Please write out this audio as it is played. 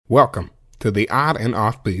Welcome to the Odd and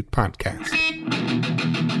Offbeat podcast.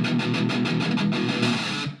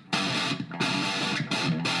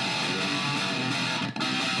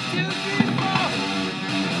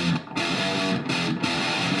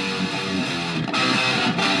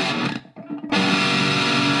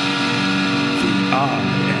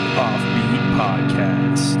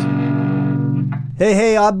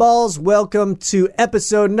 Hey, oddballs. Welcome to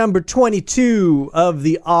episode number 22 of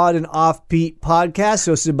the Odd and Offbeat podcast,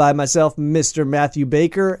 hosted by myself, Mr. Matthew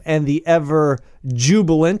Baker, and the ever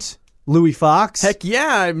jubilant Louis Fox. Heck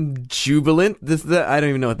yeah, I'm jubilant. I don't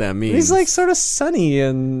even know what that means. He's like sort of sunny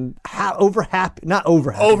and over happy. Not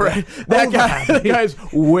over happy. That guy's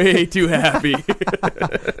way too happy.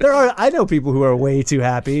 I know people who are way too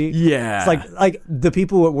happy. Yeah. It's like the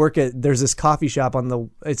people that work there's this coffee shop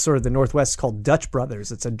it's sort of the Northwest called Dutch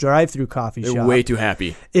Brothers. It's a drive-through coffee shop. They're way too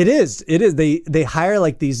happy. It is. They hire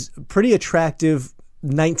like these pretty attractive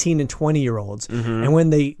 19 and 20-year-olds. Mm-hmm.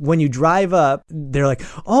 And when you drive up, they're like,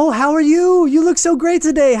 "Oh, how are you? You look so great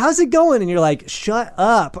today. How's it going?" And you're like, "Shut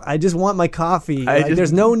up. I just want my coffee.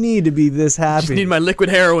 There's no need to be this happy. Just need my liquid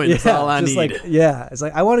heroin. That's all I need." It's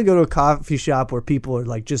like I want to go to a coffee shop where people are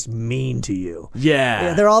like just mean to you.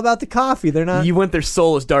 Yeah. They're all about the coffee. They're not. You want their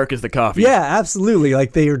soul as dark as the coffee. Yeah, absolutely.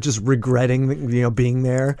 Like they are just regretting, being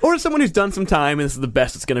there. Or someone who's done some time and this is the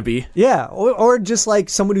best it's going to be. Yeah. Or just like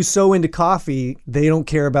someone who's so into coffee, they don't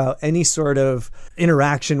care about any sort of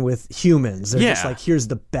interaction with humans. They're just like, here's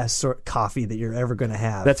the best sort of coffee that you're ever going to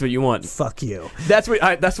have. That's what you want. Fuck you. That's what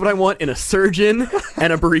I want in a surgeon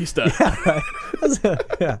and a barista. Yeah, right.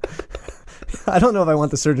 Yeah. I don't know if I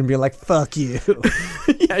want the surgeon being like, "Fuck you."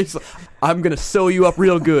 Yeah, he's like, "I'm going to sew you up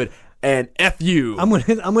real good. And F you. I'm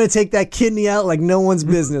gonna take that kidney out like no one's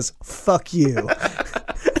business. Fuck you."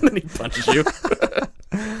 And then he punches you.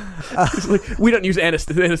 Like, "We don't use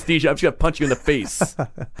anesthesia. I'm just gonna punch you in the face."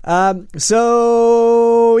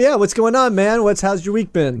 So yeah, what's going on, man? How's your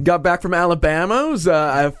week been? Got back from Alabama.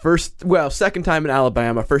 It was second time in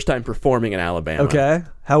Alabama. First time performing in Alabama. Okay.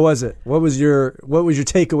 How was it? What was your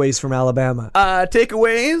takeaways from Alabama?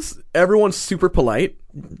 Takeaways. Everyone's super polite.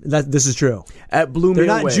 This is true. It blew me away.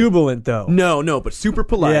 They're not jubilant though. No, but super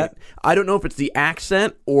polite. Yeah. I don't know if it's the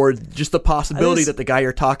accent or just the possibility that the guy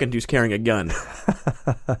you're talking to is carrying a gun.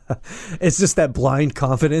 It's just that blind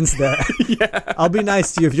confidence that I'll be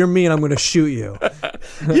nice to you. If you're mean, I'm going to shoot you.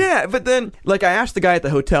 Yeah, but then I asked the guy at the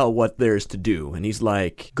hotel what there's to do, and he's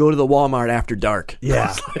like, "Go to the Walmart after dark."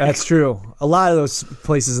 Yeah, that's true. A lot of those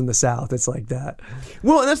places in the South, it's like that.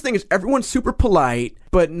 Well, and that's the thing is everyone's super polite,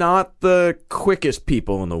 but not the quickest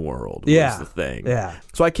people in the world. Yeah, was the thing. Yeah.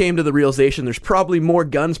 So I came to the realization there's probably more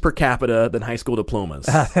guns per capita than high school diplomas.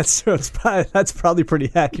 That's true. That's probably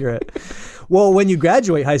pretty accurate. Well, when you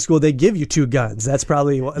graduate high school, they give you 2 guns. That's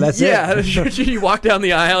it. Yeah, you walk down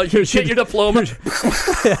the aisle, you get your diploma.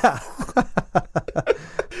 Yeah.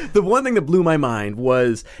 The one thing that blew my mind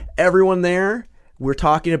was everyone there. We're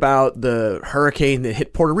talking about the hurricane that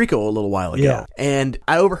hit Puerto Rico a little while ago. Yeah. And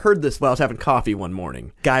I overheard this while I was having coffee one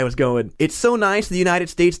morning. Guy was going, "It's so nice of the United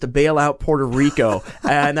States to bail out Puerto Rico.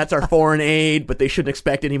 And that's our foreign aid, but they shouldn't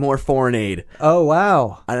expect any more foreign aid." Oh,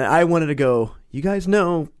 wow. And I wanted to go, "You guys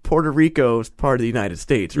know Puerto Rico is part of the United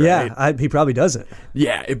States, right?" Yeah, he probably doesn't.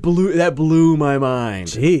 Yeah, that blew my mind.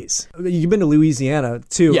 Jeez. You've been to Louisiana,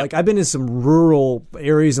 too. Yep. I've been in some rural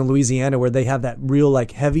areas in Louisiana where they have that real,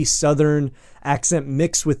 heavy Southern accent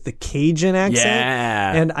mixed with the Cajun accent.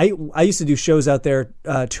 Yeah. And I used to do shows out there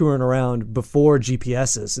touring around before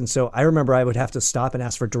GPSs. And so I remember I would have to stop and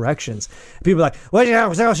ask for directions. People are like,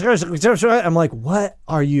 I'm like, "What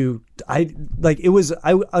are you?" I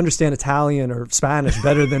understand Italian or Spanish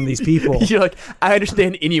better than these people. You're like, "I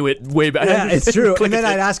understand Inuit way better." Yeah, it's true. And then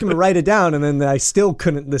I'd ask him to write it down, and then I still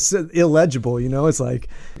couldn't. This illegible, It's like.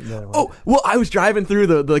 Oh well, I was driving through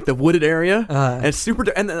the wooded area, and it's super.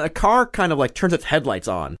 And then a car kind of turns its headlights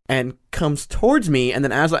on and comes towards me, and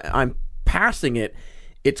then as I'm passing it,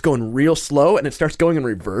 it's going real slow, and it starts going in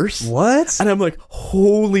reverse. What? And I'm like,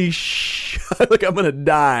 "Holy shit!" I'm gonna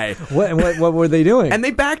die. What were they doing? And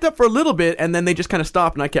they backed up for a little bit, and then they just kind of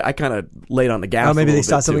stopped, and I kind of laid on the gas. Oh, maybe they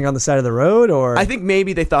saw something on the side of the road, or I think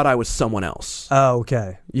maybe they thought I was someone else. Oh,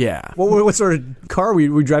 okay. Yeah. What sort of car were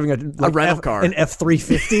you driving? A rental car, an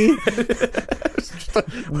F-350.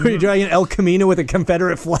 Were you driving an El Camino with a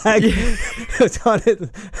Confederate flag it's on it,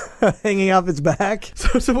 hanging off its back?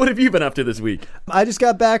 So what have you been up to this week? I just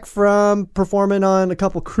got back from performing on a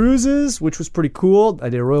couple cruises, which was pretty cool. I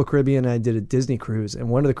did a Royal Caribbean and I did a Disney cruise. And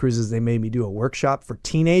one of the cruises, they made me do a workshop for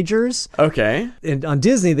teenagers. Okay. And on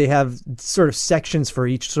Disney, they have sort of sections for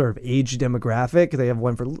each sort of age demographic. They have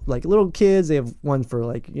one for like little kids. They have one for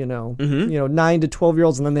like, 9 to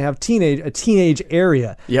 12-year-olds. And then they have a teenage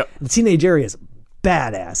area. Yep. The teenage area is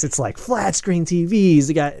badass. It's like flat screen TVs.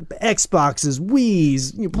 They got Xboxes,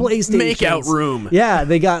 Wii's, PlayStation. Makeout room. Yeah,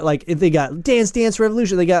 they got Dance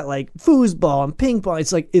Revolution. They got like foosball and ping pong.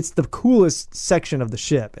 It's the coolest section of the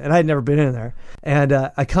ship, and I'd never been in there. And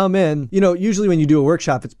I come in. Usually when you do a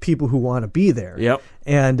workshop, it's people who want to be there. Yep.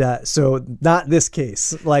 And so not this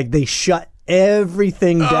case. Like they shut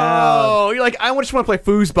everything down. Oh, you're like, I just want to play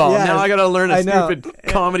foosball. Yeah, now I got to learn a stupid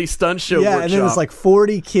comedy stunt show workshop. And then it's like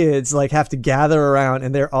 40 kids like have to gather around,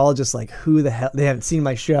 and they're all just like, who the hell? They haven't seen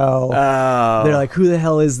my show. Oh. They're like, who the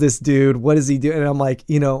hell is this dude? What is he doing? And I'm like,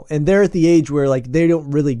 and they're at the age where like they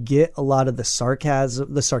don't really get a lot of the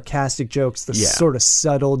sarcasm, the sarcastic jokes, the sort of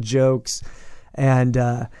subtle jokes,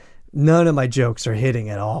 and none of my jokes are hitting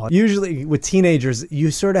at all. Usually with teenagers, you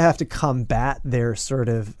sort of have to combat their sort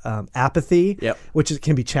of apathy, which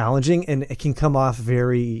can be challenging, and it can come off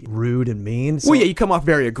very rude and mean. So, you come off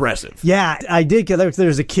very aggressive. Yeah, I did. Because there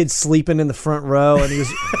was a kid sleeping in the front row, and he was...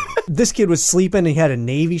 This kid was sleeping, and he had a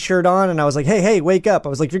Navy shirt on, and I was like, hey, wake up. I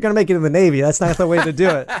was like, if you're going to make it in the Navy, that's not the way to do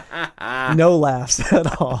it. No laughs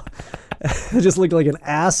at all. I just looked like an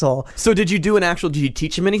asshole. So did you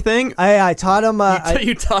teach him anything? I taught him...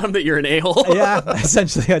 you taught him that you're an a-hole? Yeah,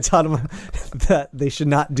 essentially I taught him that they should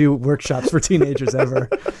not do workshops for teenagers ever.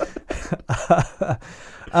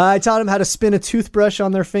 I taught them how to spin a toothbrush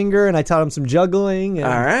on their finger, and I taught them some juggling. And,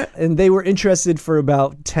 all right. And they were interested for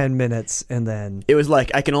about 10 minutes, and then... It was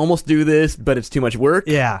like, I can almost do this, but it's too much work?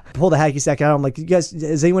 Yeah. Pulled the hacky sack out. I'm like, you guys,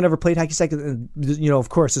 has anyone ever played hacky sack? And, of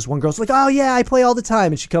course, this one girl's like, oh, yeah, I play all the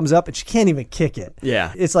time. And she comes up, and she can't even kick it.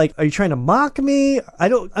 Yeah. It's like, are you trying to mock me? I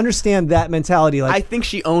don't understand that mentality. Like, I think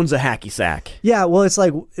she owns a hacky sack. Yeah, well, it's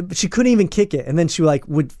like, she couldn't even kick it. And then she,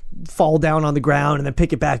 would fall down on the ground and then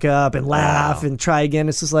pick it back up and laugh and try again.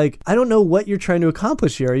 It's just like, I don't know what you're trying to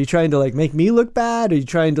accomplish here. Are you trying to make me look bad? Are you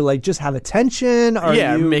trying to just have attention?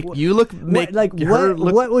 Make you look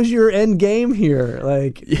what was your end game here?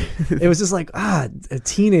 It was just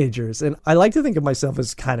teenagers, and I like to think of myself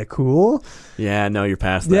as kind of cool. Yeah, no, you're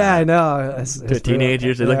past that. Yeah, I know. The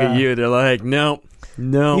teenagers, they look at you, they're like, no.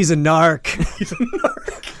 He's a narc. He's a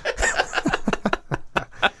narc.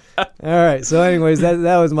 All right. So, anyways,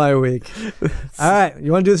 that was my week. All right.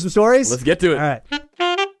 You want to do some stories? Let's get to it. All right.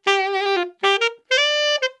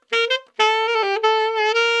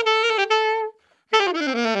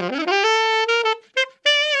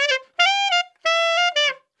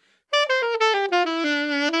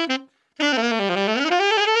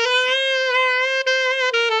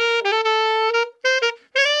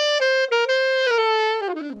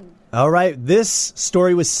 All right, this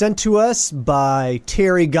story was sent to us by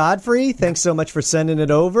Terry Godfrey. Thanks so much for sending it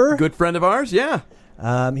over. Good friend of ours, yeah.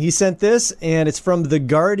 He sent this, and it's from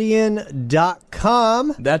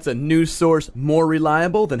TheGuardian.com. That's a news source more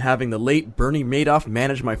reliable than having the late Bernie Madoff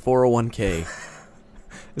manage my 401k.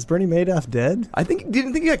 Is Bernie Madoff dead?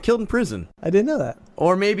 Didn't think he got killed in prison. I didn't know that.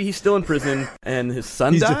 Or maybe he's still in prison and his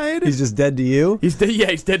son died? He's just dead to you? He's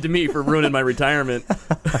dead to me for ruining my retirement.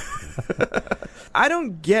 I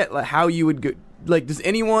don't get how you would go. Does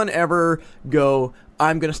anyone ever go,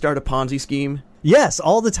 I'm going to start a Ponzi scheme? Yes,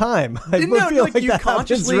 all the time. I feel like that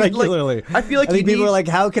happens regularly. I feel like I think people are like,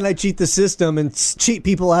 how can I cheat the system and cheat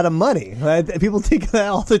people out of money? People think of that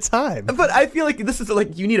all the time. But I feel like this is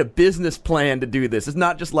you need a business plan to do this. It's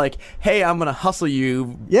not just like, hey, I'm going to hustle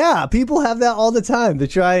you. Yeah, people have that all the time. They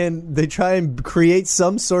try and create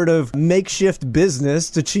some sort of makeshift business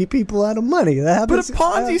to cheat people out of money. That happens. But a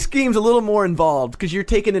Ponzi scheme's a little more involved because you're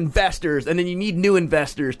taking investors and then you need new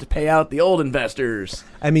investors to pay out the old investors.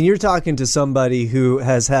 I mean, you're talking to somebody who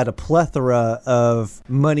has had a plethora of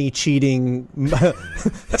money cheating,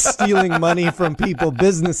 stealing money from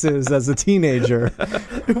businesses as a teenager.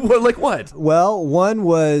 Well, like what? Well, one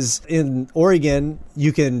was in Oregon,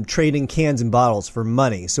 you can trade in cans and bottles for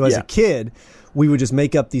money. So as a kid, we would just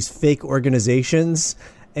make up these fake organizations,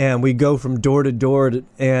 and we go from door to door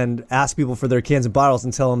and ask people for their cans and bottles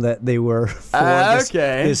and tell them that they were for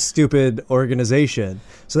this stupid organization.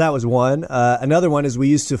 So that was one. Another one is we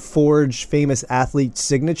used to forge famous athlete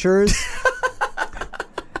signatures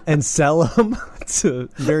and sell them to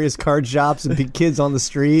various card shops and kids on the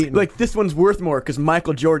street. Like, this one's worth more because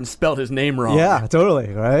Michael Jordan spelled his name wrong. Yeah,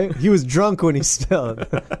 totally, right? He was drunk when he spelled it.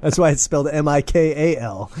 That's why it's spelled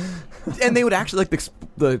Mikal. And they would actually, like,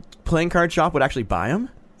 the playing card shop would actually buy them?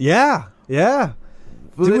 Yeah.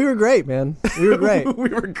 Dude, we were great, man. We were great. We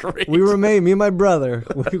were great. We were made, me and my brother.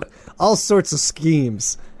 All sorts of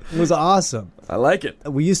schemes. It was awesome. I like it.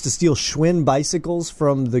 We used to steal Schwinn bicycles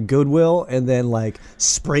from the Goodwill and then like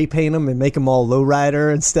spray paint them and make them all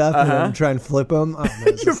lowrider and stuff and then try and flip them. Oh,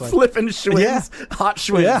 man, You're flipping Schwinns, hot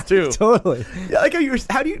Schwinns too. Totally. Yeah, like you're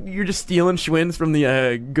just stealing Schwinns from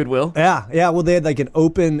the Goodwill? Yeah. Well, they had like an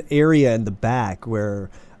open area in the back where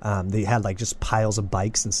they had like just piles of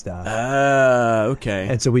bikes and stuff. Okay.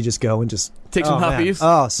 And so we just go and just take some huppies. Man.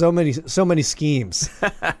 Oh, so many schemes.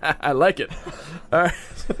 I like it. All right,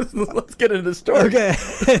 let's get into the story. Okay.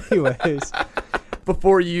 Anyways,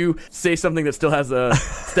 before you say something that still has a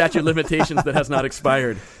statute of limitations that has not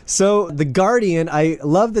expired. So The Guardian, I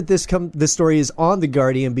love that this story is on The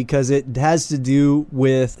Guardian because it has to do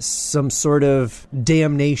with some sort of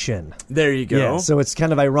damnation. There you go. Yeah, so it's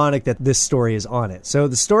kind of ironic that this story is on it. So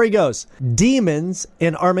the story goes, Demons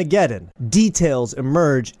in Armageddon. Details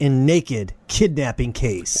emerge in naked kidnapping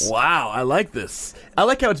case. Wow, I like this. I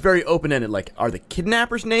like how it's very open-ended. Like, are the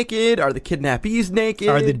kidnappers naked? Are the kidnappees naked?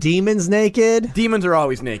 Are the demons naked? Demons are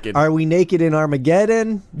always naked. Are we naked in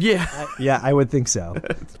Armageddon? Yeah. Yeah, I would think so.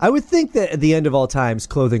 I would think that at the end of all times,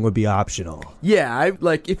 clothing would be optional. Yeah,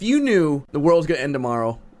 if you knew the world's going to end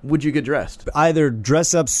tomorrow, would you get dressed? Either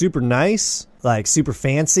dress up super nice, like super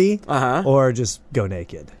fancy, or just go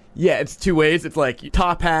naked. Yeah, it's two ways. It's like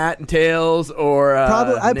top hat and tails, or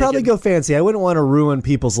I'd probably go fancy. I wouldn't want to ruin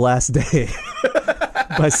people's last day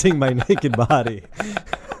by seeing my naked body.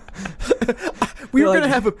 We were going to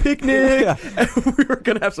have a picnic, and we were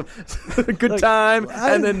going to have some good time,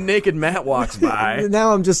 and then naked Matt walks by.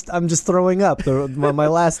 Now I'm just throwing up my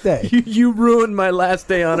last day. You ruined my last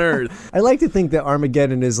day on Earth. I like to think that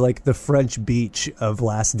Armageddon is like the French beach of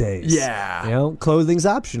last days. Yeah. You know, clothing's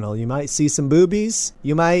optional. You might see some boobies.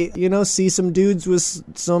 You might, see some dudes with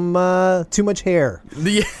some too much hair.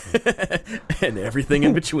 And everything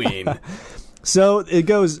in between. So it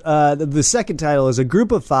goes, the second title is a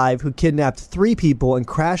group of 5 who kidnapped 3 people and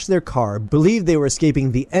crashed their car, believed they were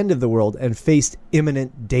escaping the end of the world, and faced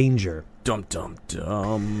imminent danger. Dum, dum,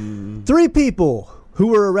 dum. 3 people who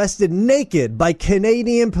were arrested naked by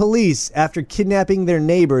Canadian police after kidnapping their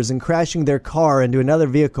neighbors and crashing their car into another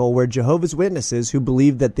vehicle were Jehovah's Witnesses who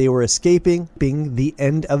believed that they were escaping the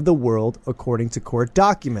end of the world, according to court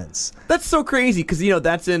documents. That's so crazy because,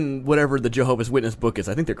 that's in whatever the Jehovah's Witness book is.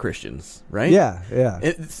 I think they're Christians, right? Yeah.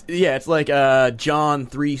 It's like John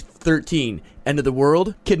 3:13. End of the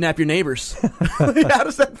world, kidnap your neighbors. How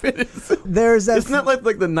does that fit? Isn't that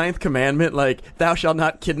like the 9th commandment, like, thou shalt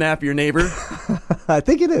not kidnap your neighbor? I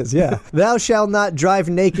think it is, yeah. Thou shalt not drive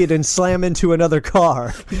naked and slam into another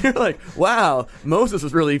car. You're like, wow, Moses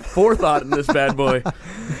was really forethought in this bad boy.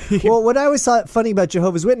 Well, what I always thought funny about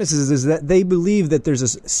Jehovah's Witnesses is that they believe that there's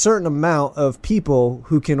a certain amount of people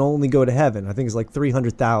who can only go to heaven. I think it's like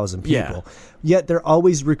 300,000 people. Yeah. Yet they're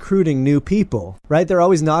always recruiting new people, right? They're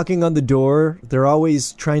always knocking on the door. They're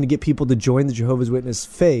always trying to get people to join the Jehovah's Witness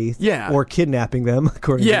faith, or kidnapping them,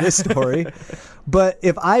 according to this story. But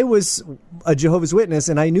if I was a Jehovah's Witness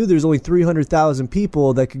and I knew there's only 300,000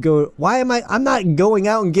 people that could go, I'm not going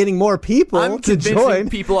out and getting more people to join.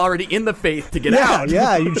 People already in the faith to get out.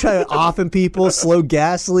 Yeah, you try to offen people, slow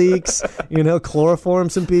gas leaks,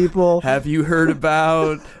 chloroform some people. Have you heard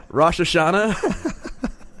about Rosh Hashanah?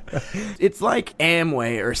 It's like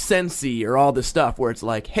Amway or Sensi or all this stuff where it's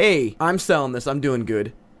like, hey, I'm selling this, I'm doing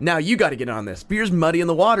good. Now you got to get on this. Beer's muddying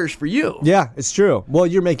the waters for you. Yeah, it's true. Well,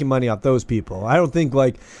 you're making money off those people. I don't think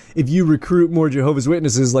if you recruit more Jehovah's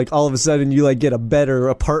Witnesses, all of a sudden you get a better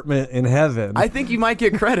apartment in heaven. I think you might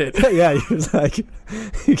get credit. Yeah,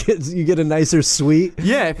 you get a nicer suite.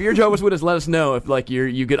 Yeah, if you're Jehovah's Witness, let us know if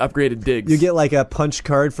you get upgraded digs. You get a punch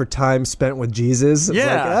card for time spent with Jesus. It's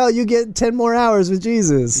yeah. You get 10 more hours with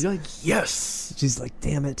Jesus. You're like, yes. She's like,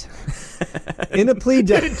 damn it. In a plea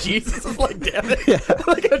deal. Jesus is like, damn it. Yeah.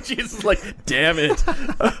 Like how Jesus is like, damn it.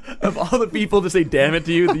 Of all the people to say damn it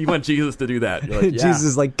to you, you want Jesus to do that. You're like, yeah. Jesus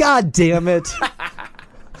is like, God damn it.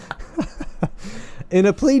 In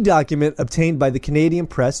a plea document obtained by the Canadian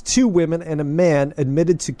press, 2 women and a man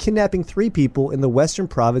admitted to kidnapping 3 people in the western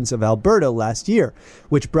province of Alberta last year,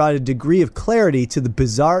 which brought a degree of clarity to the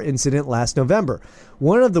bizarre incident last November.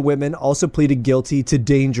 One of the women also pleaded guilty to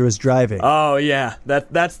dangerous driving. Oh, yeah.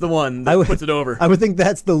 That's the one that puts it over. I would think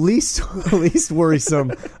that's the least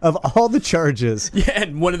worrisome of all the charges. Yeah,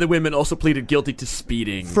 and one of the women also pleaded guilty to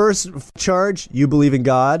speeding. First charge, you believe in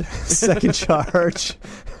God. Second charge,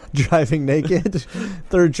 driving naked.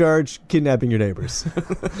 Third charge, kidnapping your neighbors.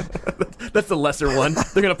 That's the lesser one.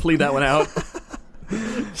 They're going to plead that one out.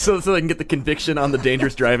 So they can get the conviction on the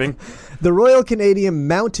dangerous driving. The Royal Canadian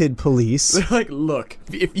Mounted Police. They're like, look,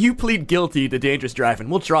 if you plead guilty to dangerous driving,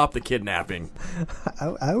 we'll drop the kidnapping.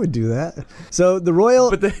 I would do that. So the Royal...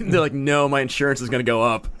 But then they're like, no, my insurance is going to go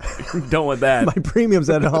up. Don't want that. My premium's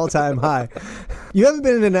at an all-time high. You haven't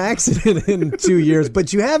been in an accident in 2 years,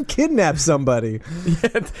 but you have kidnapped somebody.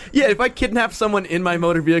 Yeah, if I kidnap someone in my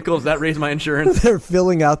motor vehicle, does that raise my insurance? They're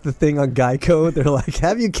filling out the thing on Geico. They're like,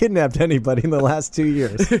 have you kidnapped anybody in the last 2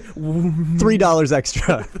 years? $3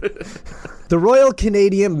 extra. The Royal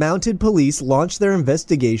Canadian Mounted Police launched their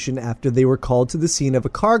investigation after they were called to the scene of a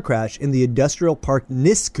car crash in the industrial park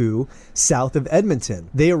Nisku, south of Edmonton.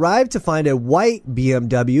 They arrived to find a white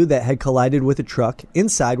BMW that had collided with a truck.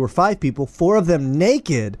 Inside were 5 people, 4 of them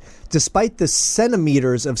naked, despite the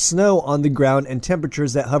centimeters of snow on the ground and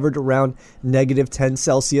temperatures that hovered around -10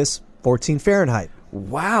 Celsius, 14 Fahrenheit.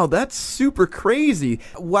 Wow, that's super crazy.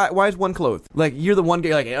 Why is one clothed? Like, you're the one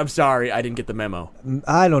guy, like, I'm sorry, I didn't get the memo.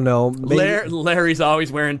 I don't know. Larry's always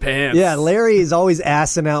wearing pants. Yeah, Larry is always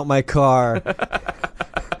assing out my car.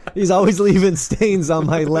 He's always leaving stains on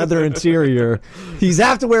my leather interior. He's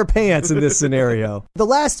have to wear pants in this scenario. The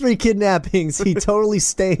last 3 kidnappings, he totally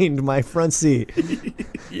stained my front seat.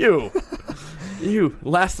 You.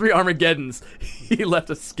 Last 3 Armageddons, he left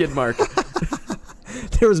a skid mark.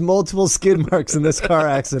 There was multiple skid marks in this car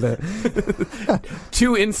accident.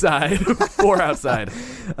 2 inside, 4 outside.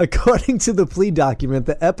 According to the plea document,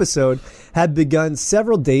 the episode had begun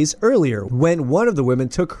several days earlier when one of the women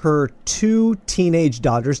took her 2 teenage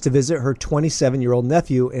daughters to visit her 27-year-old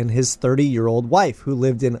nephew and his 30-year-old wife who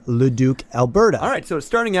lived in Leduc, Alberta. All right, so it's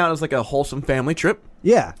starting out as like a wholesome family trip.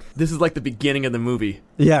 Yeah. This is like the beginning of the movie.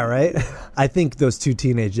 Yeah, right? I think those 2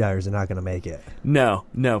 teenage daughters are not going to make it. No,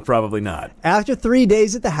 probably not. After 3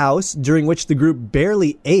 days at the house, during which the group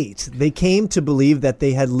barely ate, they came to believe that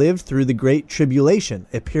they had lived through the Great Tribulation,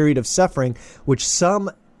 a period of suffering which some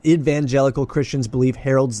evangelical Christians believe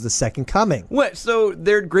heralds the second coming. What? So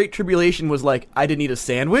their Great Tribulation was like, I didn't eat a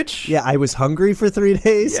sandwich? Yeah, I was hungry for 3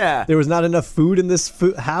 days. Yeah. There was not enough food in this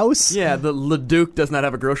house. Yeah, the Leduc does not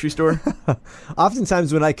have a grocery store.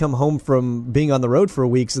 Oftentimes when I come home from being on the road for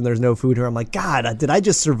weeks and there's no food here, I'm like, God, did I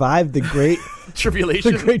just survive the Great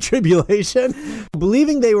Tribulation? The Great Tribulation?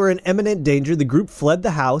 Believing they were in imminent danger, the group fled the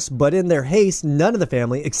house, but in their haste, none of the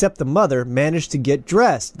family, except the mother, managed to get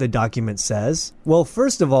dressed, the document says. Well,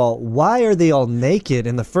 first of all, why are they all naked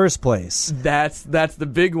in the first place? That's the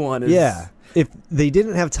big one. Yeah. If they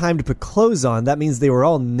didn't have time to put clothes on, that means they were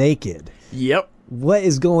all naked. Yep. What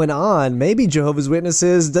is going on? Maybe Jehovah's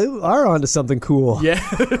Witnesses are onto something cool. Yeah.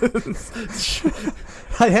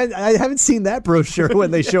 I haven't seen that brochure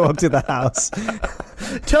when they show up to the house.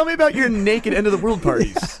 Tell me about your naked end of the world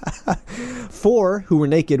parties. 4 who were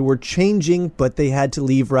naked were changing, but they had to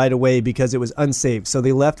leave right away because it was unsafe, so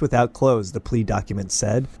they left without clothes, the plea document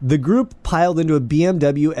said. The group piled into a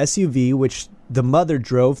BMW SUV, which the mother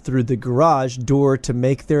drove through the garage door to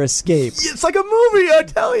make their escape. It's like a movie, I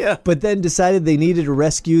tell you. But then decided they needed to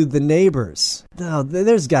rescue the neighbors. No,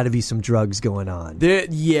 there's got to be some drugs going on.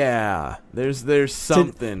 There's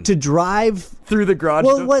something. To drive through the garage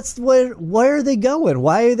door. Well, where are they going?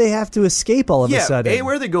 Why do they have to escape all of a sudden? A,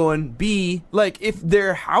 where are they going? B, like, if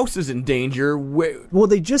their house is in danger, well,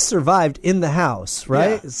 they just survived in the house,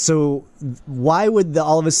 right? Yeah. So why would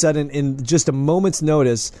all of a sudden, in just a moment's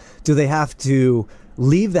notice, do they have to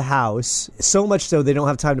leave the house, so much so they don't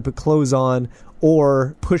have time to put clothes on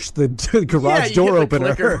or push the garage door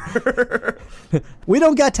opener? We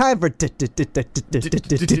don't got time for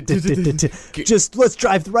just let's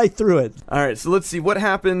drive right through it. All right, so let's see what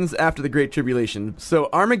happens after the Great Tribulation. So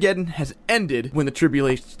Armageddon has ended when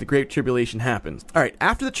the Great Tribulation happens. All right,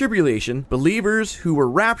 after the tribulation, believers who were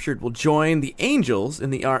raptured will join the angels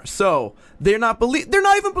in the so they're not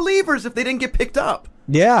even believers if they didn't get picked up.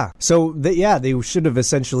 Yeah. So, they should have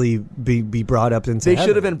essentially be brought up into heaven. They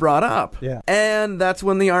should have been brought up. Yeah. And that's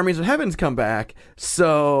when the armies of heavens come back.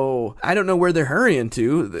 So, I don't know where they're hurrying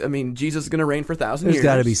to. I mean, Jesus is going to reign for 1,000 years. There's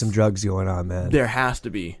got to be some drugs going on, man. There has to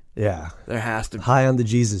be. Yeah. There has to be. High on the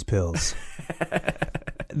Jesus pills.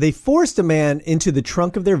 They forced a man into the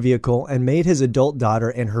trunk of their vehicle and made his adult daughter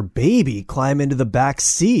and her baby climb into the back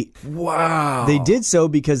seat. Wow. They did so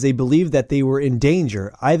because they believed that they were in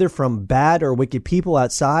danger, either from bad or wicked people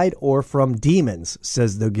outside or from demons,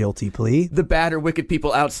 says the guilty plea. The bad or wicked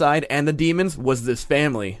people outside and the demons was this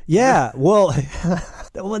family. Yeah, well,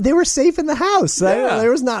 they were safe in the house. Yeah.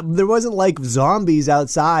 There wasn't like zombies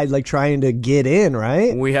outside like trying to get in,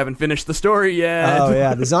 right? We haven't finished the story yet. Oh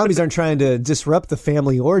yeah, the zombies aren't trying to disrupt the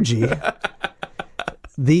family orgy.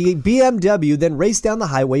 The BMW then raced down the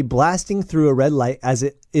highway, blasting through a red light as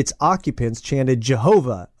its occupants chanted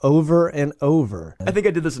Jehovah over and over. I think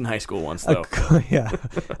I did this in high school once, though. Yeah.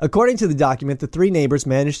 According to the document, the three neighbors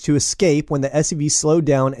managed to escape when the SUV slowed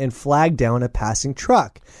down and flagged down a passing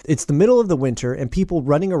truck. It's the middle of the winter and people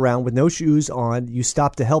running around with no shoes on. You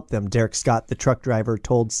stop to help them, Derek Scott, the truck driver,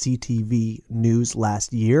 told CTV News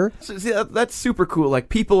last year. So, see, that's super cool. Like,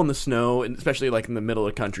 people in the snow, and especially like in the middle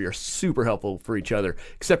of the country, are super helpful for each other,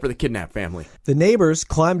 except for the kidnapped family. The neighbors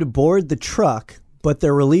climbed aboard the truck, but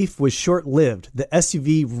their relief was short-lived. The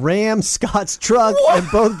SUV rammed Scott's truck, and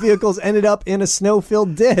both vehicles ended up in a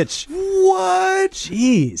snow-filled ditch. What?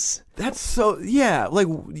 Jeez. That's so, yeah, like,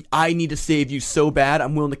 I need to save you so bad,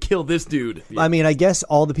 I'm willing to kill this dude. I mean, I guess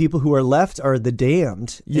all the people who are left are the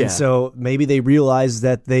damned. Yeah. And so maybe they realize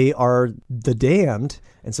that they are the damned.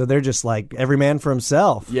 And so they're just like, every man for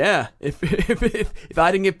himself. Yeah, if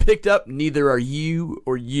I didn't get picked up, neither are you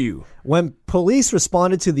or you. When police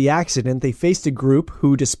responded to the accident, they faced a group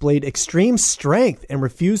who displayed extreme strength and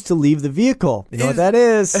refused to leave the vehicle. You know what that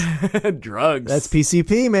is? Drugs. That's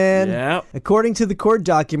PCP, man. Yeah. According to the court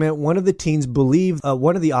document, one of the teens believed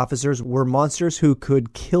one of the officers were monsters who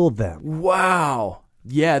could kill them. Wow.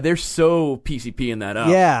 Yeah, they're so PCP-ing that up.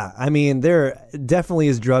 Yeah, I mean, there definitely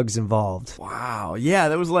is drugs involved. Wow. Yeah,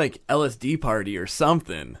 that was like LSD party or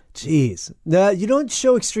something. Jeez. You don't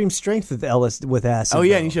show extreme strength with acid. Oh,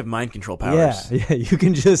 yeah, though. and you should have mind control powers. Yeah, you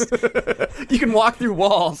can just... You can walk through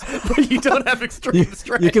walls, but you don't have extreme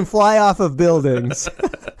strength. You can fly off of buildings.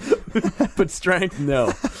 But strength,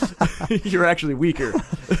 no. You're actually weaker.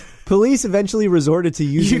 Police eventually resorted to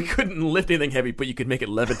using... You couldn't lift anything heavy, but you could make it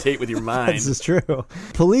levitate with your mind. This is true.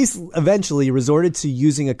 Police eventually resorted to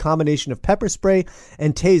using a combination of pepper spray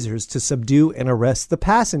and tasers to subdue and arrest the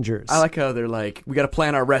passengers. I like how they're like, we got to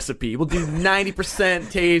plan our recipe. We'll do 90%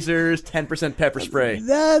 tasers, 10% pepper spray.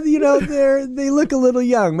 They look a little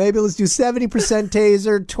young. Maybe let's do 70%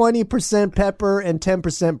 taser, 20% pepper, and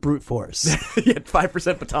 10% brute force. Yeah,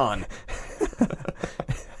 5% baton.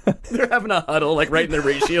 They're having a huddle, like writing their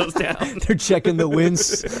ratios down. They're checking the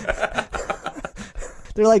wins.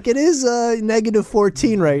 They're like, it is negative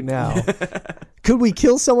 14 right now. Could we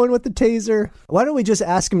kill someone with the taser? Why don't we just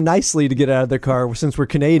ask them nicely to get out of their car since we're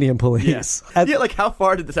Canadian police? Yeah, like how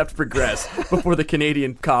far did this have to progress before the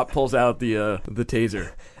Canadian cop pulls out the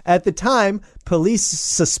taser? At the time, police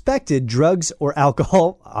suspected drugs or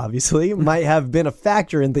alcohol, obviously, might have been a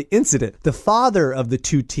factor in the incident. The father of the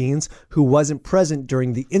two teens, who wasn't present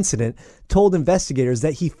during the incident, told investigators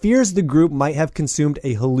that he fears the group might have consumed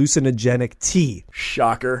a hallucinogenic tea.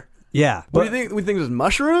 Shocker. Yeah. What do you think? We think it was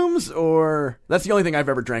mushrooms, or that's the only thing I've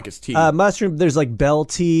ever drank is tea. Mushroom. There's like bell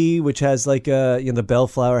tea, which has like the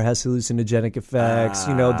bellflower has hallucinogenic effects.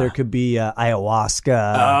 There could be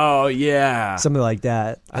ayahuasca. Oh yeah, something like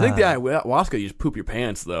that. I think the ayahuasca, you just poop your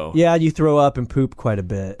pants though. Yeah, you throw up and poop quite a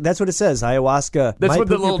bit. That's what it says. Ayahuasca. That's might what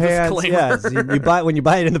the poop little your pants. disclaimer. Yeah, you buy when you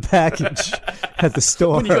buy it in the package at the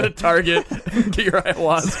store. When you go to Target, get your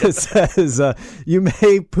ayahuasca. It says you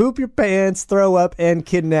may poop your pants, throw up, and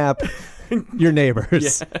kidnap your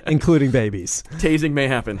neighbors, including babies. Tasing may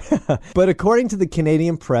happen. But according to the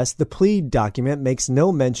Canadian press, the plea document makes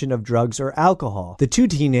no mention of drugs or alcohol. The two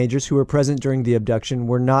teenagers who were present during the abduction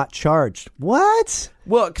were not charged. What?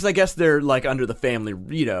 Well, because I guess they're like under the family,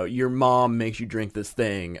 your mom makes you drink this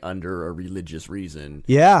thing under a religious reason.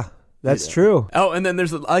 Yeah, that's true. Oh, and then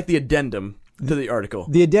there's like the addendum to the article.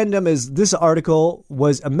 The addendum is this article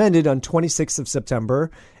was amended on 26th of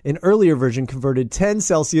September. An earlier version converted 10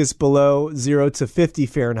 Celsius below 0 to 50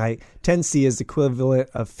 Fahrenheit. 10C is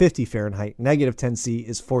equivalent of 50 Fahrenheit. Negative 10C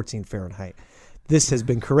is 14 Fahrenheit. This has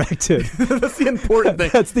been corrected. That's the important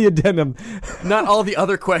thing. That's the addendum. Not all the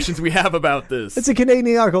other questions we have about this. It's a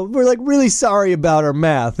Canadian article. We're like really sorry about our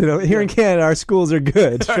math. Here in Canada, our schools are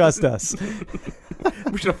good. Trust us.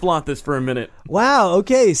 We should flaunt this for a minute. Wow.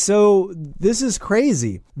 Okay. So this is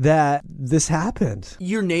crazy that this happened.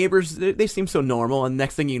 Your neighbors, they seem so normal, and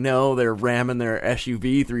next thing you know, they're ramming their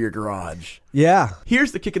SUV through your garage. Yeah.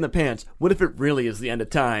 Here's the kick in the pants. What if it really is the end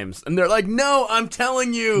of times? And they're like, no, I'm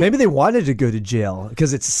telling you. Maybe they wanted to go to jail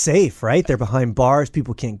because it's safe, right? They're behind bars.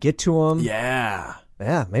 People can't get to them. Yeah.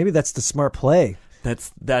 Yeah, maybe that's the smart play. That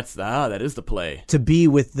is the play. To be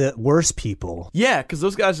with the worst people. Yeah, because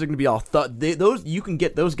those guys are going to be all you can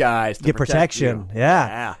get those guys to Get protect protection. you.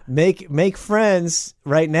 Yeah. Make friends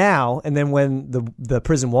right now, and then when the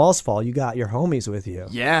prison walls fall, you got your homies with you.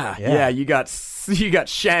 Yeah. You got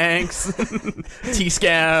Shanks,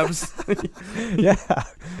 T-Scabs. Yeah.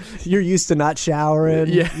 You're used to not showering.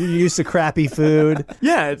 Yeah. You're used to crappy food.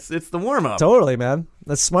 Yeah, it's the warm-up. Totally, man.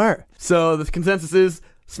 That's smart. So the consensus is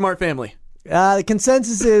smart family. The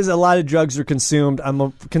consensus is a lot of drugs are consumed.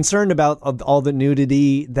 I'm concerned about all the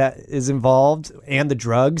nudity that is involved and the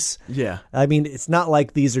drugs. Yeah. I mean, it's not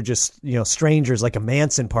like these are just, strangers like a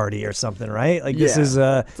Manson party or something, right? Like this is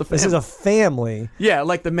a family. Yeah,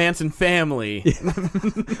 like the Manson family.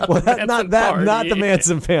 Well, not the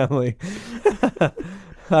Manson family.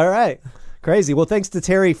 All right. Crazy. Well, thanks to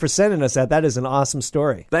Terry for sending us that. That is an awesome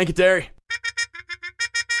story. Thank you, Terry.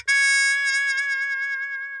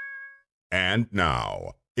 And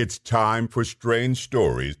now, it's time for Strange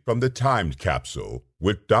Stories from the Time Capsule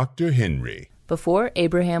with Dr. Henry. Before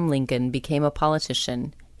Abraham Lincoln became a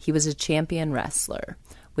politician, he was a champion wrestler.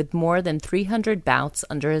 With more than 300 bouts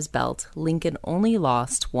under his belt, Lincoln only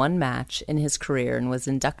lost one match in his career and was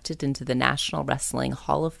inducted into the National Wrestling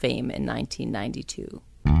Hall of Fame in 1992.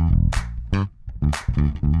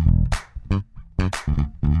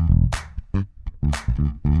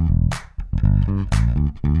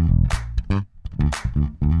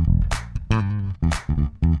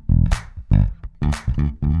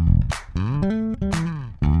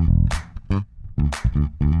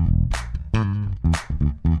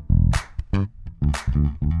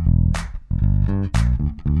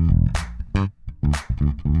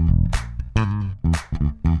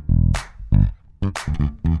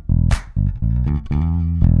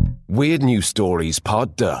 Weird News Stories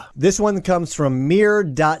Pod. This one comes from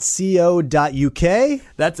mirror.co.uk.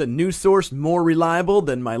 That's a news source more reliable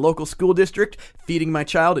than my local school district feeding my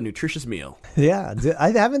child a nutritious meal. Yeah.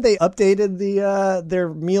 Haven't they updated their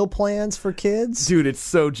meal plans for kids? Dude, it's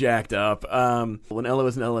so jacked up. When Ella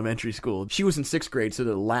was in elementary school, she was in 6th grade, so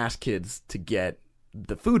they're the last kids to get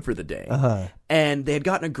the food for the day. Uh-huh. And they had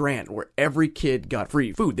gotten a grant where every kid got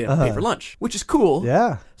free food. They didn't have to pay for lunch, which is cool.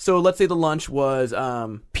 Yeah. So let's say the lunch was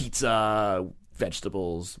pizza,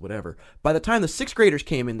 vegetables, whatever. By the time the 6th graders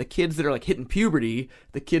came in, the kids that are like hitting puberty,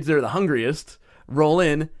 the kids that are the hungriest, roll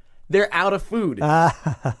in, they're out of food.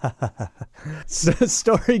 So the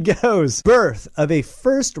story goes, birth of a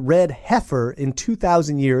first red heifer in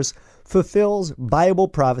 2,000 years fulfills Bible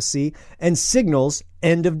prophecy and signals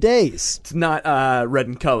end of days. It's not red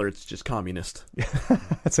in color, it's just communist.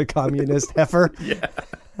 That's a communist heifer. Yeah.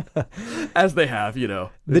 As they have,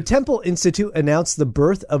 The Temple Institute announced the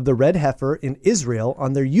birth of the red heifer in Israel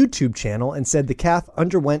on their YouTube channel and said the calf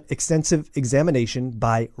underwent extensive examination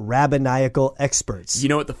by rabbinical experts. You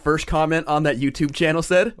know what the first comment on that YouTube channel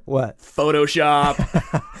said? What? Photoshop.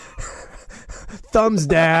 Thumbs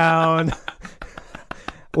down.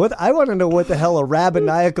 What I want to know what the hell a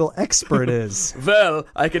rabbinical expert is. Well,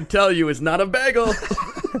 I can tell you it's not a bagel.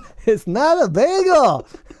 It's not a bagel.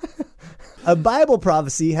 A Bible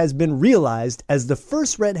prophecy has been realized as the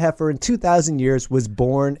first red heifer in 2,000 years was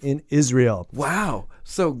born in Israel. Wow.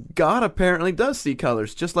 So God apparently does see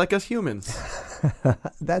colors, just like us humans.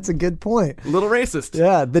 That's a good point. A little racist.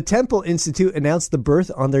 Yeah. The Temple Institute announced the birth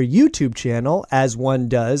on their YouTube channel, as one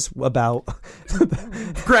does about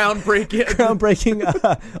groundbreaking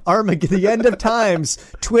Armageddon, the end of times,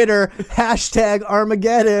 Twitter,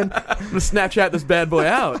 #Armageddon. I'm going to Snapchat this bad boy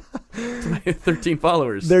out to my 13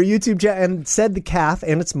 followers. Their YouTube channel and said the calf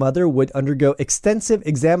and its mother would undergo extensive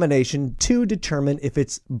examination to determine if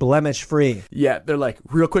it's blemish-free. Yeah, they're like,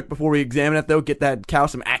 real quick before we examine it, though, get that cow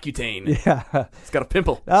some Accutane. Yeah. It's got a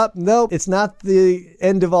pimple. No, it's not the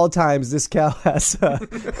end of all times. This cow has got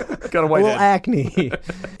a white little head. acne.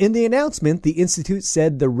 In the announcement, the Institute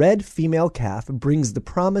said the red female calf brings the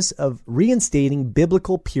promise of reinstating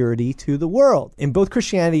biblical purity to the world. In both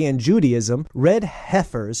Christianity and Judaism, red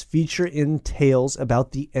heifers feature in tales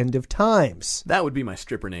about the end of times. That would be my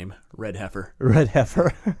stripper name, Red Heifer. Red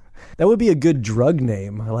heifer. That would be a good drug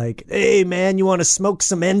name. Like, hey, man, you want to smoke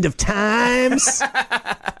some end of times?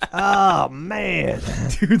 Oh, man.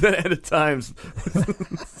 Dude, that end of times.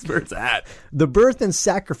 That's where it's at. The birth and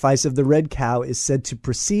sacrifice of the red cow is said to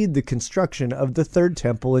precede the construction of the third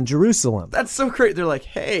temple in Jerusalem. That's so great. They're like,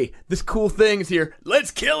 hey, this cool thing's here.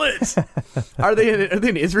 Let's kill it. Are they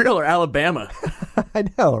in Israel or Alabama? I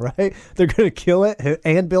know, right? They're going to kill it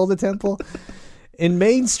and build a temple. In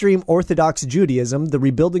mainstream Orthodox Judaism, the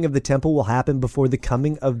rebuilding of the temple will happen before the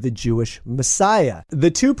coming of the Jewish Messiah.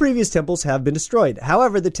 The 2 previous temples have been destroyed.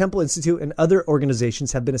 However, the Temple Institute and other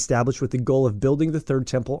organizations have been established with the goal of building the third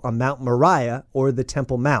temple on Mount Moriah, or the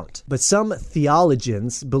Temple Mount. But some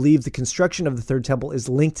theologians believe the construction of the third temple is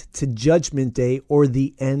linked to Judgment Day or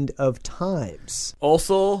the end of times.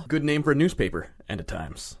 Also, good name for a newspaper. End of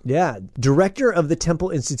times. Yeah. Director of the Temple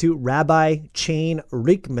Institute, Rabbi Chaim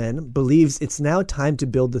Rickman, believes it's now time to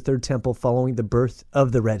build the third temple following the birth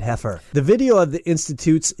of the red heifer. The video of the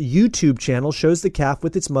Institute's YouTube channel shows the calf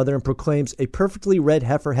with its mother and proclaims a perfectly red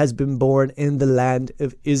heifer has been born in the land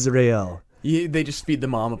of Israel. They just feed the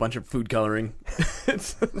mom a bunch of food coloring.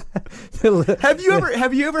 Have you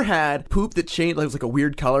ever had poop that changed, like, it was like a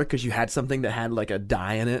weird color because you had something that had like a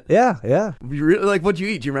dye in it? Yeah. You really, like, what'd you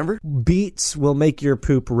eat? Do you remember? Beets will make your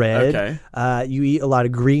poop red. Okay. You eat a lot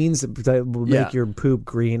of greens that will make your poop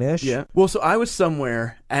greenish. Yeah. Well, so I was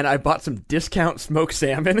somewhere and I bought some discount smoked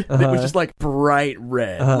salmon that was just like bright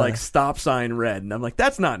red, like stop sign red. And I'm like,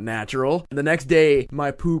 that's not natural. And the next day, my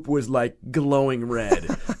poop was like glowing red.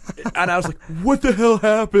 And I was like, what the hell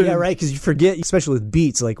happened? Yeah, right, because you forget, especially with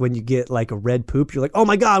beets, like when you get like a red poop, you're like, oh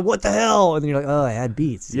my God, what the hell? And then you're like, oh, I had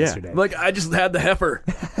beets yesterday. Like, I just had the heifer.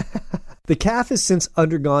 The calf has since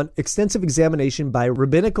undergone extensive examination by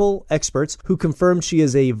rabbinical experts who confirmed she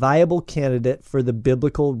is a viable candidate for the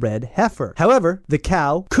biblical red heifer. However, the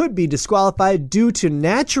cow could be disqualified due to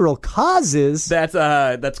natural causes.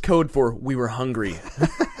 That's code for we were hungry.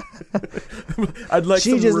 I'd like.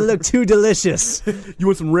 She just looked too delicious. You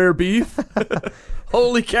want some rare beef?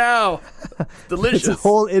 Holy cow! Delicious.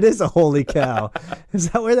 It is a holy cow. Is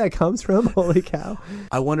that where that comes from? Holy cow.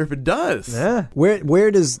 I wonder if it does. Yeah.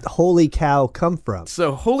 Where does holy cow come from?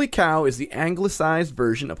 So holy cow is the anglicized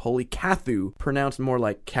version of holy cathu, pronounced more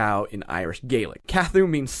like cow in Irish Gaelic. Cathu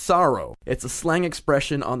means sorrow. It's a slang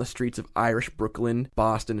expression on the streets of Irish Brooklyn,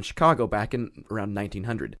 Boston, and Chicago back in around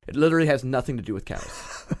 1900. It literally has nothing to do with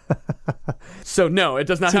cows. So no, it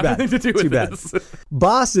does not have anything to do with this.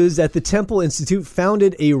 Bosses at the Temple Institute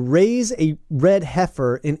founded a Raise a Red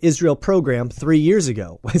Heifer in Israel program 3 years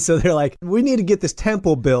ago. So they're like, we need to get this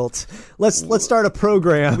temple built. Let's start a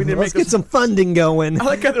program. Let's get some funding going. I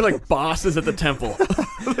like how they're like bosses at the temple.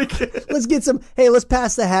 Let's get some, hey, let's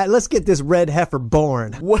pass the hat. Let's get this red heifer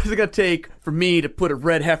born. What is it going to take for me to put a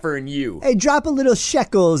red heifer in you? Hey, drop a little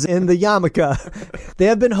shekels in the yarmulke. They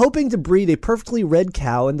have been hoping to breed a perfectly red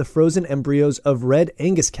cow, and the frozen embryos of red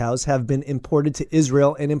Angus cows have been imported to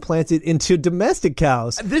Israel and implanted into domestic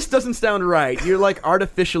cows. This doesn't sound right. You're like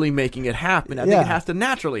artificially making it happen. I think it has to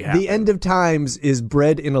naturally happen. The end of times is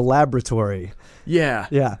bred in a laboratory. Yeah.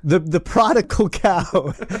 Yeah. The prodigal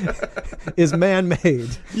cow is man-made.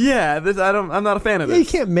 Yeah, I'm not a fan of this. You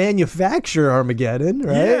can't manufacture Armageddon,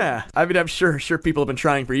 right? Yeah. I mean, I'm sure people have been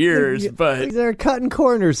trying for years, but they're cutting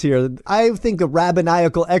corners here. I think the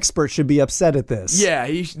rabbinical expert should be upset at this. Yeah,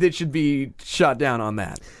 they should be shot down on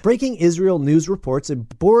that. Breaking Israel news reports, a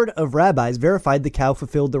board of rabbis verified the cow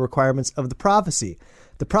fulfilled the requirements of the prophecy.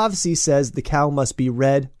 The prophecy says the cow must be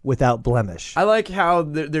red without blemish. I like how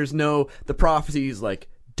the prophecy's like,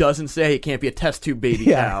 doesn't say it can't be a test tube baby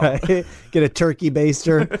cow. Right? Get a turkey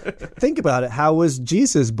baster. Think about it. How was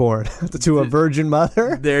Jesus born? To a virgin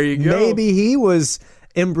mother? There you go. Maybe he was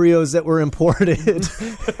embryos that were imported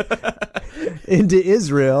into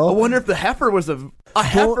Israel. I wonder if the heifer was a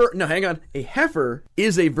heifer. No, hang on. A heifer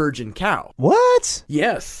is a virgin cow. What?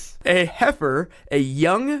 Yes. A heifer, a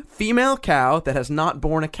young female cow that has not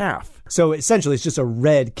borne a calf. So essentially, it's just a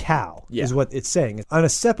red cow, is what it's saying. On a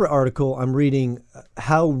separate article, I'm reading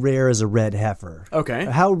how rare is a red heifer. Okay.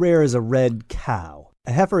 How rare is a red cow?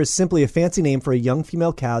 A heifer is simply a fancy name for a young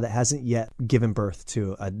female cow that hasn't yet given birth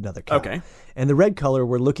to another cow. Okay. And the red color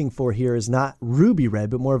we're looking for here is not ruby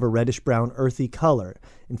red, but more of a reddish-brown, earthy color.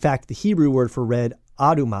 In fact, the Hebrew word for red,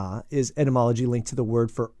 adumah, is etymology linked to the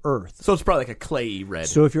word for earth. So it's probably like a clayey red.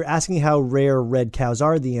 So if you're asking how rare red cows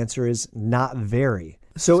are, the answer is not very.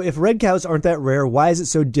 So if red cows aren't that rare, why is it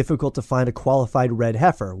so difficult to find a qualified red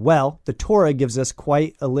heifer? Well, the Torah gives us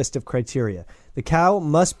quite a list of criteria. The cow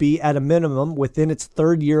must be, at a minimum, within its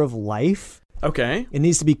third year of life. Okay. It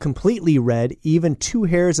needs to be completely red. Even 2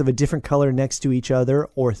 hairs of a different color next to each other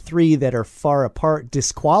or 3 that are far apart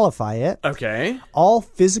disqualify it. Okay. All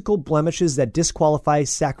physical blemishes that disqualify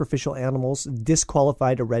sacrificial animals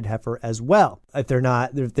disqualify a red heifer as well. If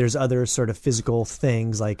there's other sort of physical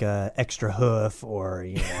things like a extra hoof or,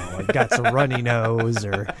 got some runny nose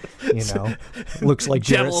or, looks like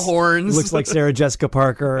devil horns. Looks like Sarah Jessica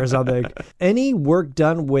Parker or something. Any work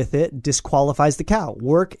done with it disqualifies the cow.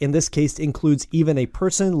 Work in this case includes even a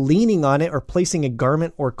person leaning on it or placing a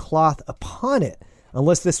garment or cloth upon it.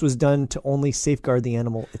 unless this was done to only safeguard the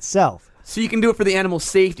animal itself. So you can do it for the animal's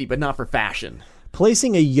safety, but not for fashion.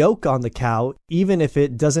 Placing a yoke on the cow, even if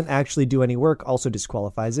it doesn't actually do any work, also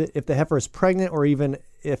disqualifies it. If the heifer is pregnant or even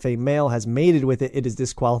if a male has mated with it, it is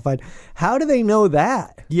disqualified. How do they know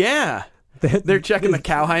that? Yeah. They're checking the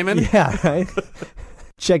cow hymen. Yeah, right?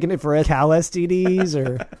 Checking it for cow STDs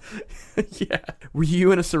or... Yeah. Were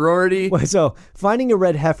you in a sorority? So finding a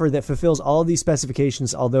red heifer that fulfills all of these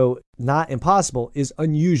specifications, although not impossible, is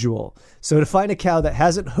unusual. So to find a cow that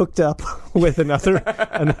hasn't hooked up with another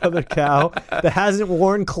cow, that hasn't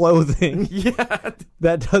worn clothing,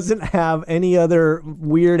 that doesn't have any other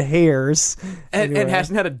weird hairs, and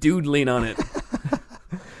hasn't had a dude lean on it.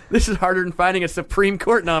 This is harder than finding a Supreme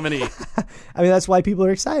Court nominee. I mean, that's why people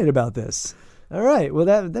are excited about this. All right. Well,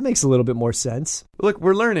 that makes a little bit more sense. Look,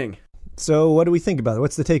 we're learning. So what do we think about it?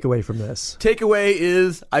 What's the takeaway from this? Takeaway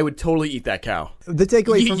is I would totally eat that cow. The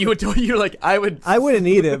takeaway from... You're like, I would... I wouldn't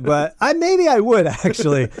eat it, but maybe I would,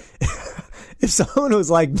 actually. If someone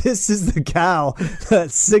was like, this is the cow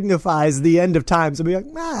that signifies the end of times, I'd be like,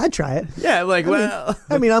 I'd try it. Yeah, like, I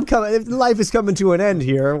mean, I'm coming. If life is coming to an end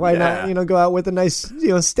here, why not, go out with a nice,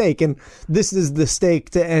 steak? And this is the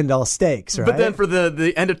steak to end all steaks, right? But then for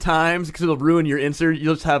the end of times, because it'll ruin your insert,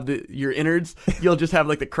 you'll just have your innards. You'll just have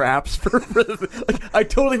like the craps I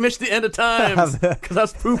totally missed the end of times because I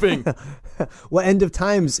was pooping. Well, end of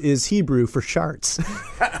times is Hebrew for sharts.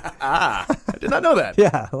 I did not know that.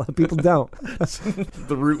 Yeah, a lot of people don't.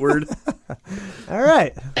 The root word. All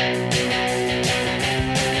right.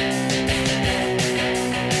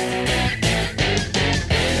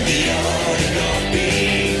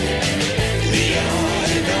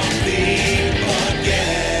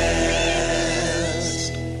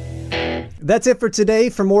 That's it for today.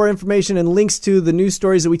 For more information and links to the news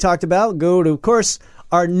stories that we talked about, go to, of course,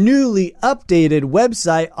 our newly updated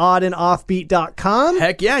website, oddandoffbeat.com.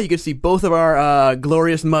 Heck yeah, you can see both of our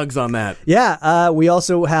glorious mugs on that. Yeah, we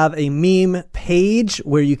also have a meme page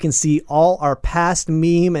where you can see all our past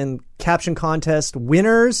meme and caption contest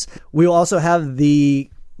winners. We'll also have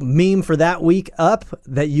the meme for that week up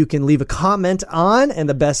that you can leave a comment on, and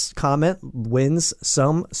the best comment wins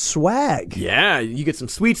some swag. Yeah, you get some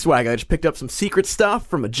sweet swag. I just picked up some secret stuff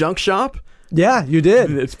from a junk shop. Yeah, you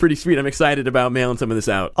did. It's pretty sweet. I'm excited about mailing some of this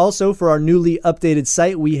out. Also, for our newly updated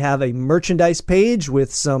site, we have a merchandise page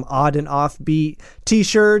with some odd and offbeat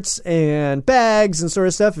t-shirts and bags and sort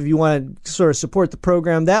of stuff if you want to sort of support the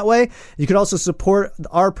program that way. You can also support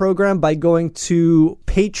our program by going to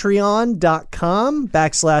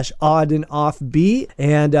patreon.com/odd and offbeat.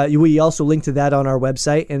 And we also link to that on our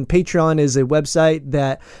website. And Patreon is a website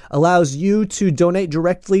that allows you to donate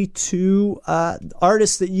directly to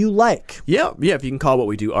artists that you like. Yeah, if you can call what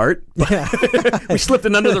we do art. Yeah. We slipped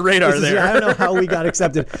in under the radar there. I don't know how we got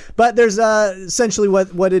accepted. But there's essentially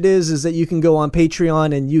what it is that you can go on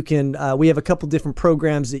Patreon and you can, we have a couple different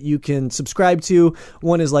programs that you can subscribe to.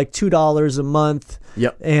 One is like $2 a month.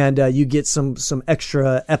 Yep. And you get some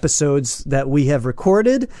extra episodes that we have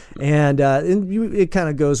recorded. And it kind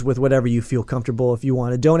of goes with whatever you feel comfortable if you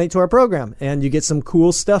want to donate to our program. And you get some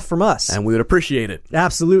cool stuff from us. And we would appreciate it.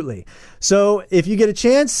 Absolutely. So if you get a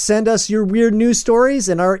chance, send us your weird news stories.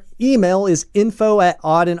 And our email is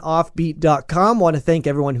info@oddandoffbeat.com. Want to thank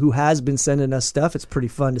everyone who has been sending us stuff. It's pretty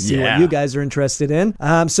fun to see what you guys are interested in.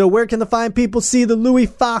 So where can the fine people see the Louis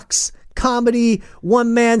Fox comedy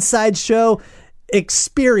one-man sideshow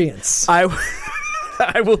experience? I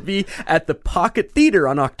will be at the Pocket Theater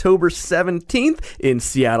on October 17th in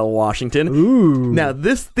Seattle, Washington. Ooh. Now,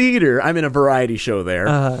 this theater, I'm in a variety show there,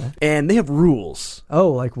 and they have rules.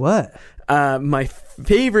 Oh, like what? My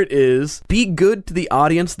favorite is be good to the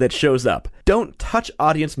audience that shows up. Don't touch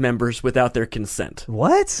audience members without their consent.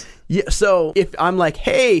 What? Yeah. So if I'm like,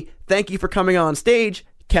 hey, thank you for coming on stage,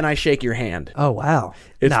 can I shake your hand? Oh, wow.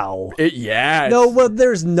 No. No, well,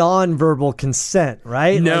 there's nonverbal consent,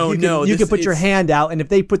 right? No, you can put your hand out, and if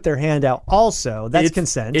they put their hand out also, that's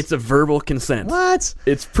consent. It's a verbal consent. What?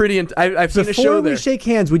 It's pretty... I've seen a show there. Before we shake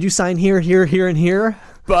hands, would you sign here, here, here, and here?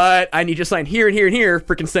 But I need you to sign here and here and here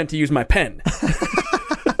for consent to use my pen.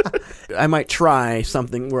 I might try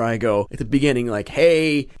something where I go at the beginning like,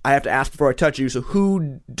 hey, I have to ask before I touch you, so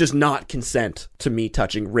who does not consent to me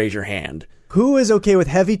touching? Raise your hand. Who is okay with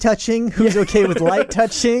heavy touching? Who's okay with light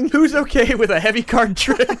touching? Who's okay with a heavy card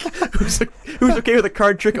trick? Who's okay with a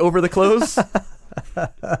card trick over the clothes?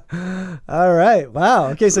 All right. Wow.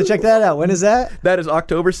 Okay, so check that out. When is that? That is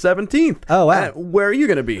October 17th. Oh, wow. Where are you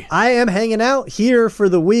going to be? I am hanging out here for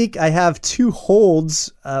the week. I have 2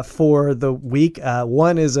 holds for the week.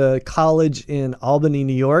 One is a college in Albany,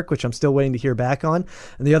 New York, which I'm still waiting to hear back on.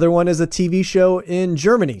 And the other one is a TV show in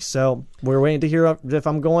Germany. So we're waiting to hear if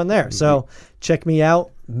I'm going there. Mm-hmm. So check me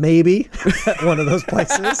out, maybe, at one of those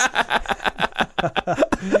places.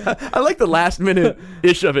 I like the last minute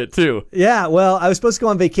ish of it too. Yeah, well, I was supposed to go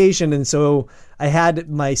on vacation, and so I had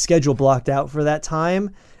my schedule blocked out for that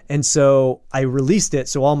time, and so I released it.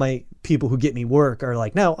 So all my people who get me work are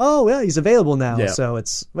like, "No, oh yeah, he's available now." Yeah. So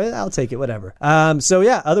I'll take it, whatever. So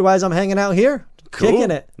yeah, otherwise I'm hanging out here. Cool.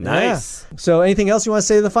 Kicking it. Nice. Yeah. So anything else you want to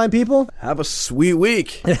say to the fine people? Have a sweet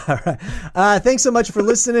week. All right. Thanks so much for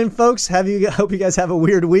listening, folks. Hope you guys have a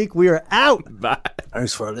weird week. We are out. Bye.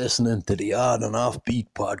 Thanks for listening to the Odd and Offbeat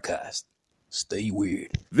podcast. Stay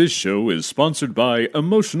weird. This show is sponsored by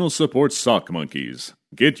Emotional Support Sock Monkeys.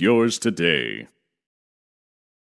 Get yours today.